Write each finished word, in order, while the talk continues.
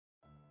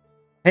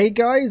Hey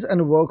guys,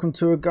 and welcome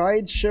to a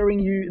guide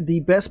showing you the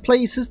best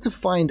places to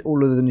find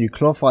all of the new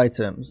cloth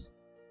items.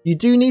 You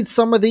do need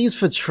some of these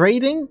for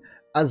trading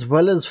as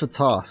well as for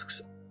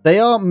tasks. They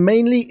are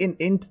mainly in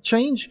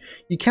interchange.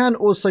 You can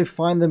also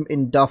find them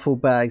in duffel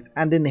bags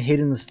and in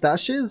hidden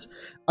stashes.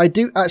 I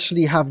do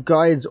actually have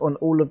guides on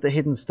all of the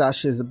hidden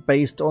stashes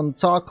based on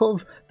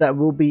Tarkov that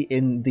will be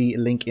in the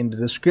link in the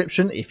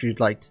description if you'd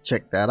like to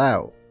check that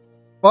out.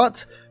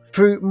 But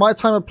through my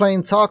time of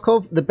playing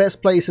Tarkov, the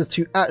best places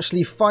to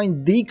actually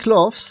find the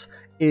cloths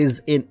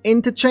is in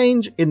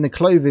interchange in the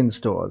clothing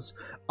stores.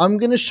 I'm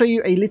going to show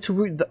you a little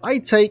route that I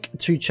take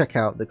to check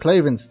out the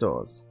clothing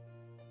stores.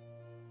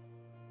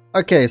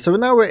 Okay, so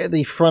now we're at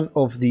the front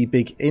of the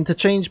big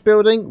interchange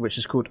building, which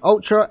is called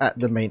Ultra, at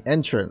the main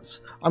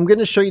entrance. I'm going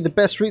to show you the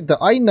best route that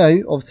I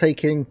know of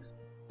taking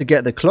to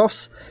get the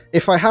cloths.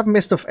 If I have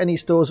missed off any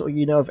stores, or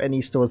you know of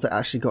any stores that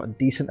actually got a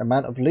decent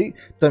amount of loot,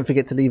 don't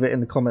forget to leave it in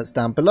the comments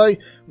down below.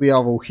 We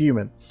are all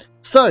human.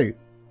 So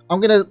I'm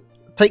going to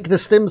take the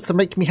stims to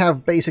make me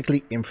have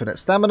basically infinite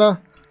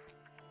stamina.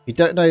 If you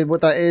don't know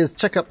what that is,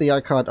 check up the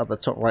iCard up the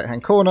top right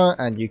hand corner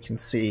and you can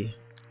see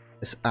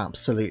this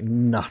absolute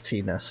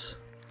nuttiness.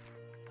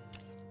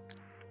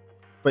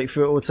 Wait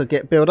for it all to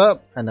get built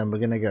up and then we're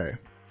going to go.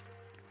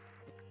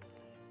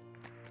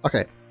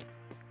 Okay,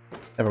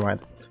 never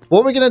mind.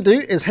 What we're going to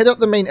do is head up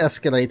the main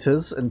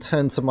escalators and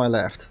turn to my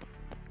left.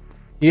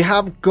 You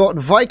have got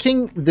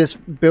Viking, this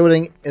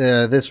building,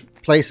 this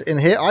place in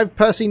here. I've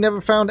personally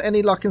never found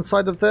any luck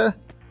inside of there.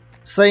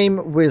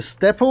 Same with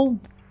Steppel.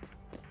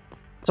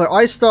 So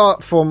I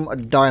start from a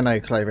dino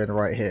clothing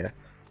right here.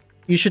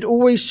 You should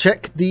always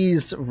check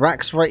these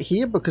racks right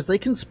here because they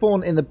can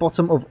spawn in the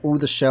bottom of all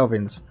the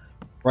shelvings.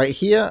 Right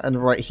here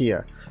and right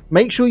here.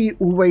 Make sure you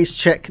always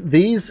check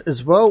these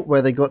as well,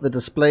 where they got the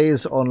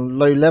displays on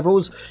low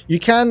levels.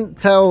 You can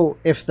tell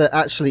if they're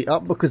actually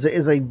up because it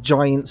is a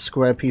giant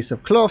square piece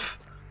of cloth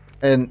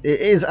and it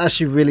is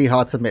actually really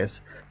hard to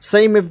miss.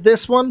 Same with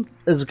this one,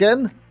 as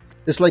again,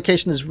 this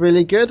location is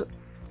really good.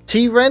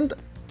 T-Rend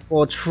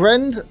or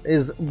Trend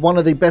is one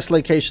of the best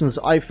locations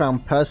I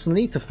found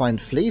personally to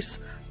find Fleece.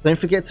 Don't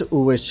forget to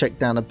always check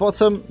down the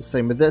bottom.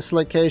 Same with this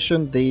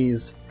location,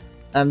 these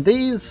and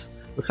these.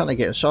 We're kind of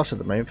getting shot at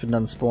the moment for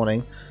none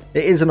spawning.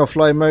 It is in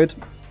offline mode.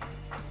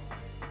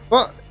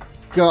 But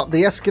got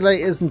the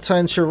escalators and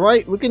turn to your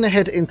right. We're going to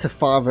head into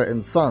Father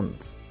and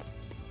Sons.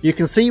 You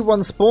can see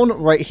one spawn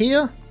right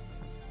here.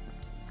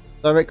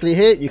 Directly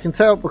here. You can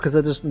tell because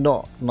they're just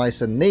not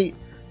nice and neat.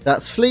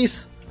 That's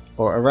Fleece,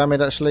 or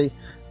Aramid actually.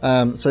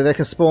 So they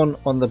can spawn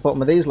on the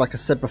bottom of these like I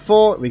said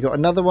before. We got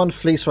another one,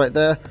 Fleece right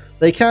there.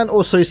 They can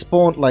also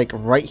spawn like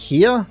right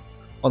here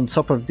on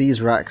top of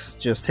these racks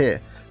just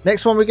here.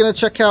 Next one we're going to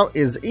check out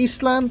is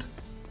Eastland.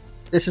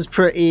 This is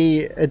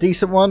a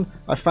decent one.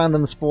 I found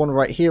them spawn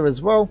right here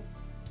as well.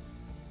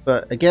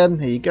 But again,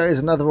 here you go. Here's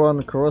another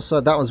one.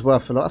 Cordura. That one's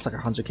worth a lot. That's like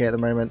 100k at the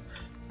moment.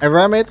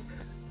 Aramid.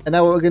 And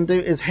now what we're going to do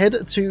is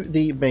head to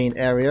the main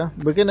area.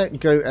 We're going to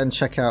go and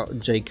check out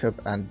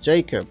Jacob and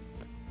Jacob.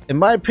 In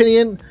my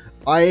opinion,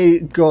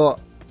 I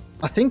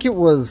think it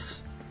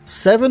was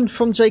 7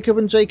 from Jacob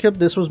and Jacob.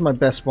 This was my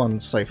best one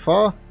so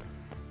far.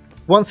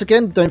 Once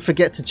again, don't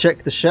forget to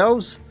check the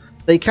shelves.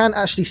 They can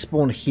actually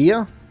spawn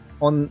here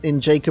in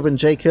Jacob and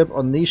Jacob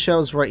on these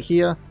shelves right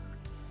here.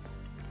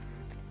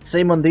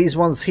 Same on these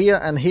ones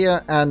here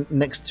and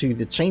next to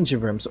the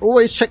changing rooms.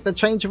 Always check the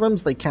changing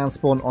rooms. They can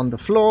spawn on the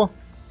floor.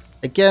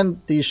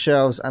 Again, these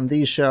shelves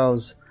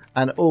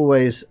and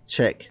always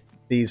check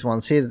these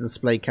ones here, the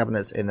display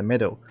cabinets in the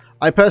middle.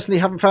 I personally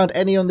haven't found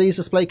any on these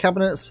display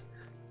cabinets,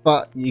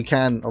 but you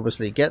can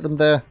obviously get them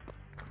there.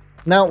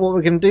 Now what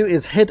we're going to do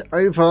is head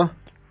over,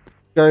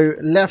 go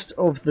left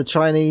of the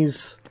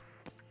Chinese.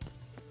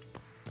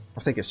 I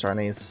think it's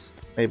Chinese,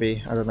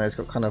 maybe, I don't know, it's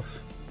got kind of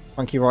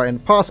funky writing.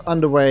 Past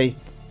Underway,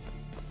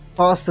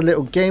 past the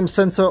little game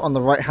center on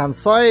the right hand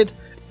side,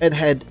 and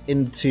head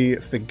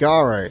into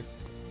Figaro.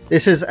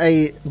 This is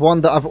one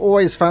that I've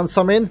always found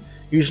some in,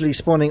 usually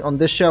spawning on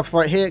this shelf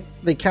right here.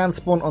 They can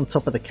spawn on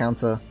top of the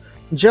counter,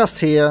 just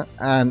here,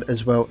 and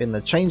as well in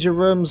the changing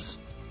rooms.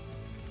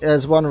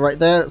 There's one right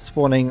there,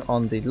 spawning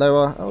on the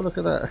lower, oh look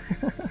at that.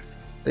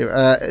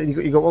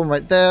 You got one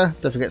right there,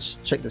 don't forget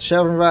to check the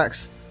shelving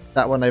racks.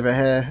 That one over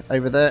here,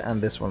 over there,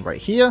 and this one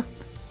right here.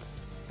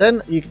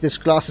 Then this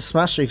glass is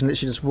smashed, so you can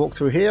literally just walk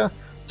through here,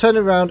 turn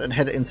around and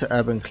head into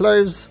Urban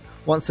Clothes.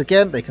 Once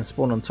again, they can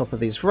spawn on top of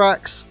these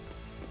racks,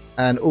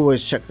 and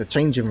always check the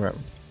changing room.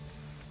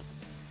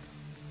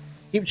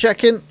 Keep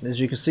checking, as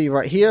you can see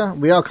right here,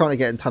 we are currently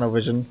getting tunnel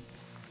vision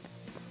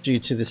due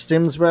to the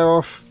stims wear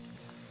off.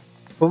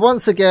 But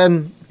once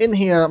again, in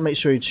here, make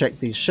sure you check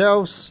these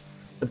shelves,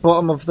 the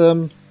bottom of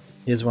them.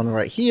 Here's one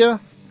right here.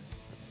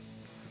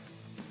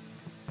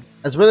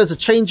 As well as the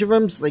changing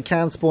rooms, they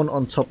can spawn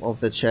on top of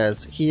the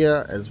chairs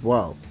here as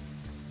well.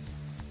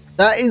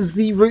 That is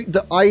the route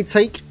that I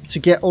take to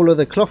get all of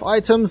the cloth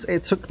items.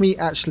 It took me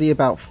actually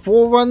about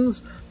 4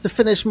 runs to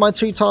finish my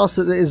 2 tasks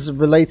that is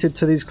related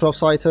to these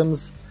cloth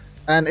items.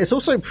 And it's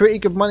also pretty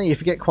good money if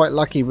you get quite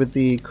lucky with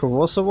the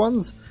Cordura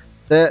ones.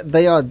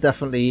 They are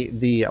definitely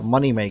the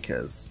money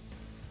makers.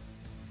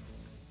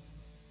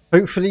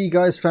 Hopefully you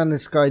guys found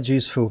this guide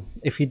useful.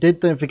 If you did,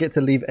 don't forget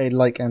to leave a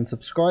like and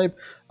subscribe.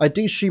 I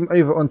do stream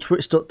over on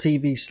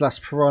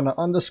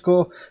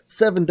twitch.tv/piranha_,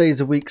 7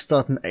 days a week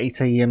starting 8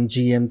 AM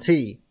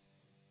GMT.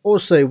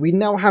 Also, we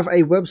now have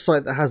a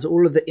website that has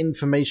all of the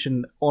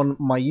information on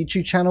my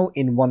YouTube channel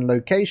in one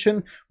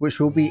location, which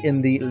will be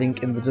in the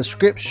link in the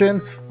description,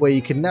 where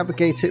you can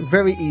navigate it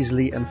very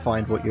easily and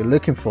find what you're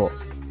looking for.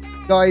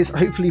 Guys,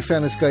 hopefully you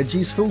found this guide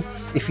useful.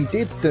 If you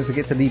did, don't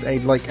forget to leave a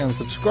like and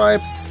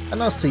subscribe,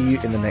 and I'll see you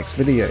in the next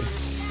video.